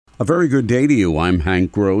A very good day to you. I'm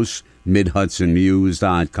Hank Gross,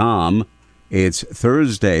 MidHudsonNews.com. It's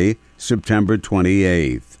Thursday, September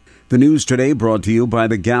 28th. The news today brought to you by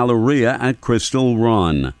the Galleria at Crystal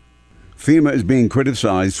Run. FEMA is being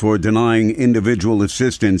criticized for denying individual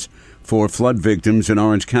assistance for flood victims in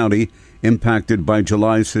Orange County impacted by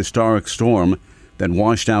July's historic storm that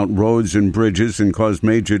washed out roads and bridges and caused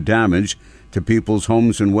major damage to people's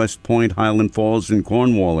homes in West Point, Highland Falls, and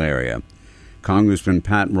Cornwall area. Congressman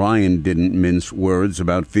Pat Ryan didn't mince words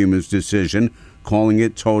about FEMA's decision, calling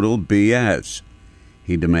it total BS.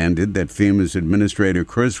 He demanded that FEMA's Administrator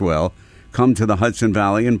Criswell come to the Hudson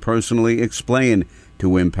Valley and personally explain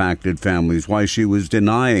to impacted families why she was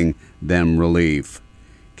denying them relief.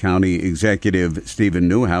 County Executive Stephen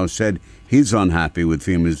Newhouse said he's unhappy with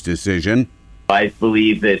FEMA's decision. I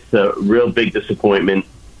believe it's a real big disappointment,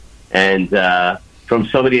 and from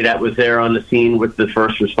somebody that was there on the scene with the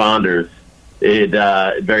first responders,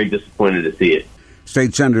 very disappointed to see it.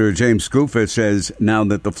 State Senator James Scuffa says now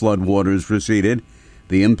that the flood waters receded,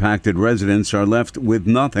 the impacted residents are left with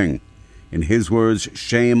nothing. In his words,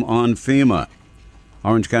 shame on FEMA.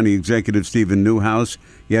 Orange County Executive Stephen Newhouse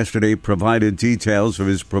yesterday provided details of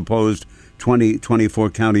his proposed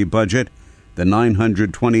 2024 county budget. The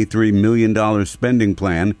 $923 million spending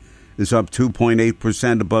plan is up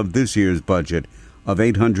 2.8% above this year's budget of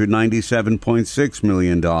 $897.6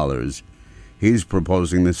 million. He's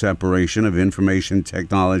proposing the separation of information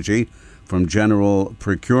technology from general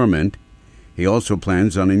procurement. He also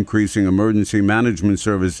plans on increasing emergency management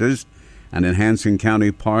services and enhancing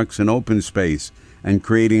county parks and open space and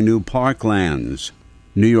creating new parklands.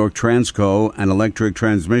 New York Transco, an electric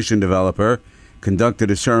transmission developer,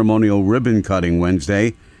 conducted a ceremonial ribbon cutting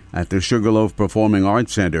Wednesday at the Sugarloaf Performing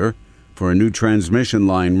Arts Center for a new transmission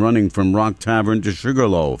line running from Rock Tavern to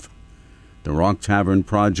Sugarloaf. The Rock Tavern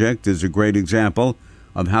project is a great example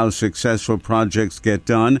of how successful projects get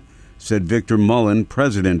done, said Victor Mullen,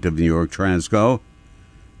 president of New York Transco.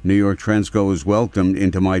 New York Transco is welcomed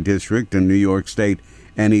into my district in New York State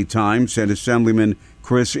anytime, said Assemblyman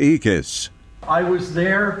Chris Ekis. I was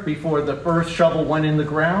there before the first shovel went in the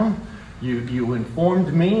ground. You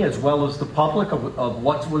informed me as well as the public of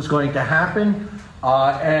what was going to happen.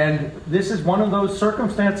 And this is one of those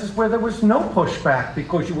circumstances where there was no pushback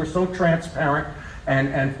because you were so transparent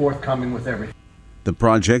and forthcoming with everything. The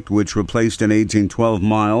project, which replaced an aging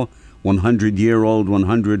 12-mile, 100-year-old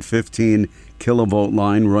 115 kilovolt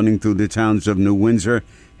line running through the towns of New Windsor,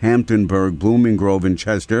 Hamptonburg, Blooming Grove, and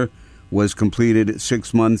Chester, was completed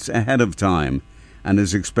 6 months ahead of time and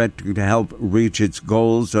is expected to help reach its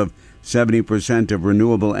goals of 70% of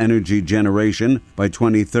renewable energy generation by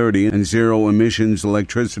 2030 and zero emissions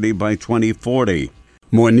electricity by 2040.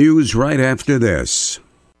 More news right after this.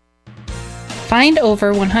 Find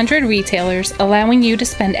over 100 retailers allowing you to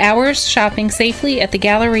spend hours shopping safely at the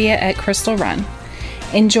Galleria at Crystal Run.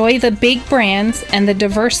 Enjoy the big brands and the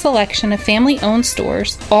diverse selection of family-owned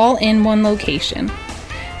stores all in one location.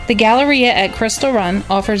 The Galleria at Crystal Run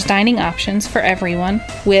offers dining options for everyone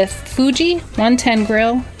with Fuji 110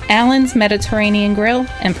 Grill, Allen's Mediterranean Grill,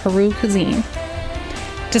 and Peru Cuisine.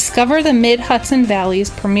 Discover the Mid-Hudson Valley's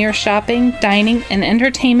premier shopping, dining, and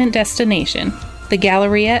entertainment destination, the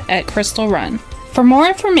Galleria at Crystal Run. For more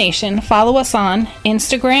information, follow us on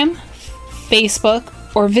Instagram, Facebook,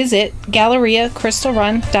 or visit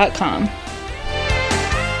GalleriaCrystalRun.com.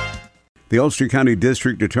 The Ulster County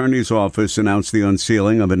District Attorney's Office announced the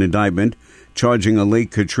unsealing of an indictment charging a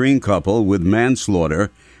Lake Katrine couple with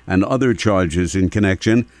manslaughter and other charges in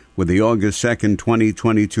connection with the August 2,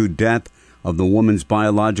 2022 death of the woman's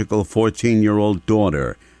biological 14-year-old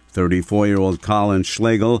daughter. 34-year-old Colin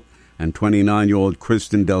Schlegel and 29-year-old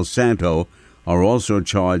Kristen Del Santo are also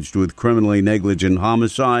charged with criminally negligent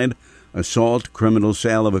homicide, assault, criminal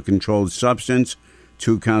sale of a controlled substance,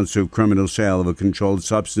 2 counts of criminal sale of a controlled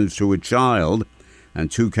substance to a child, and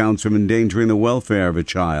 2 counts of endangering the welfare of a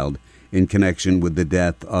child in connection with the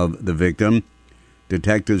death of the victim.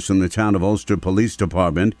 Detectives from the Town of Ulster Police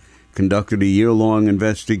Department conducted a year-long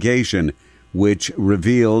investigation which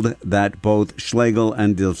revealed that both Schlegel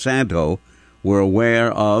and Del Santo were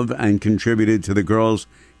aware of and contributed to the girl's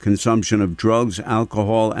consumption of drugs,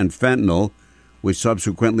 alcohol, and fentanyl, which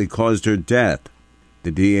subsequently caused her death.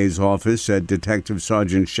 The DA's office said Detective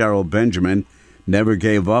Sergeant Cheryl Benjamin never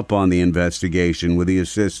gave up on the investigation with the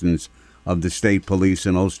assistance of the State Police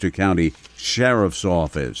and Ulster County Sheriff's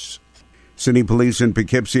Office. City police in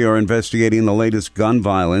Poughkeepsie are investigating the latest gun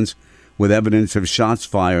violence with evidence of shots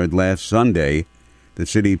fired last Sunday. The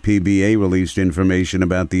city PBA released information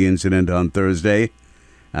about the incident on Thursday.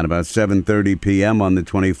 At about 7:30 p.m. on the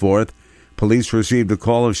 24th, police received a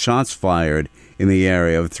call of shots fired in the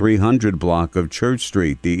area of 300 block of Church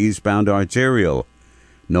Street, the eastbound arterial.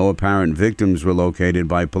 No apparent victims were located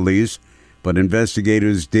by police, but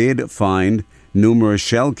investigators did find numerous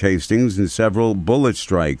shell casings and several bullet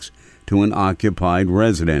strikes to an occupied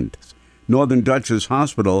residence. Northern Dutchess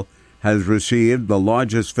Hospital has received the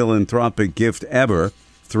largest philanthropic gift ever,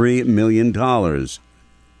 $3 million.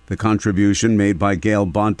 The contribution made by Gail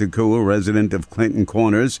Bontecu, a resident of Clinton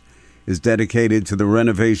Corners, is dedicated to the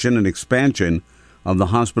renovation and expansion of the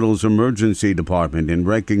hospital's emergency department. In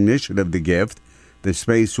recognition of the gift, the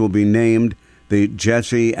space will be named the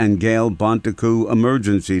Jesse and Gail Bontecu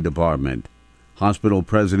Emergency Department. Hospital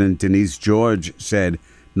President Denise George said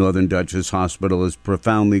Northern Dutchess Hospital is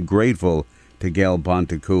profoundly grateful to Gail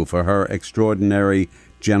Bontecu for her extraordinary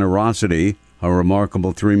generosity. Her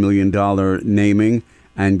remarkable $3 million naming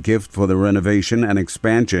and gift for the renovation and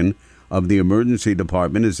expansion of the emergency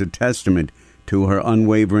department is a testament to her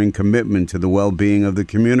unwavering commitment to the well-being of the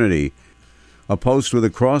community. A post with a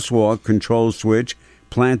crosswalk control switch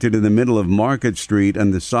planted in the middle of Market Street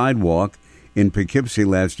and the sidewalk in Poughkeepsie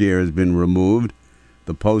last year has been removed.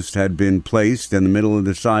 The post had been placed in the middle of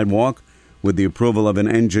the sidewalk with the approval of an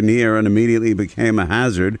engineer and immediately became a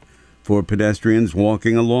hazard for pedestrians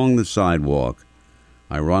walking along the sidewalk.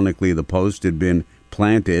 Ironically, the post had been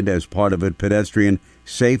planted as part of a pedestrian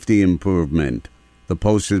safety improvement. The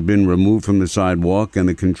post has been removed from the sidewalk and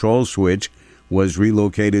the control switch was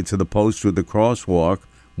relocated to the post with the crosswalk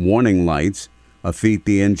warning lights, a feat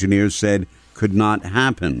the engineer said could not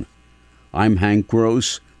happen. I'm Hank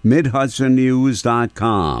Gross,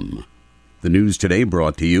 MidHudsonNews.com. The news today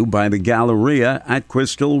brought to you by the Galleria at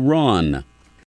Crystal Run.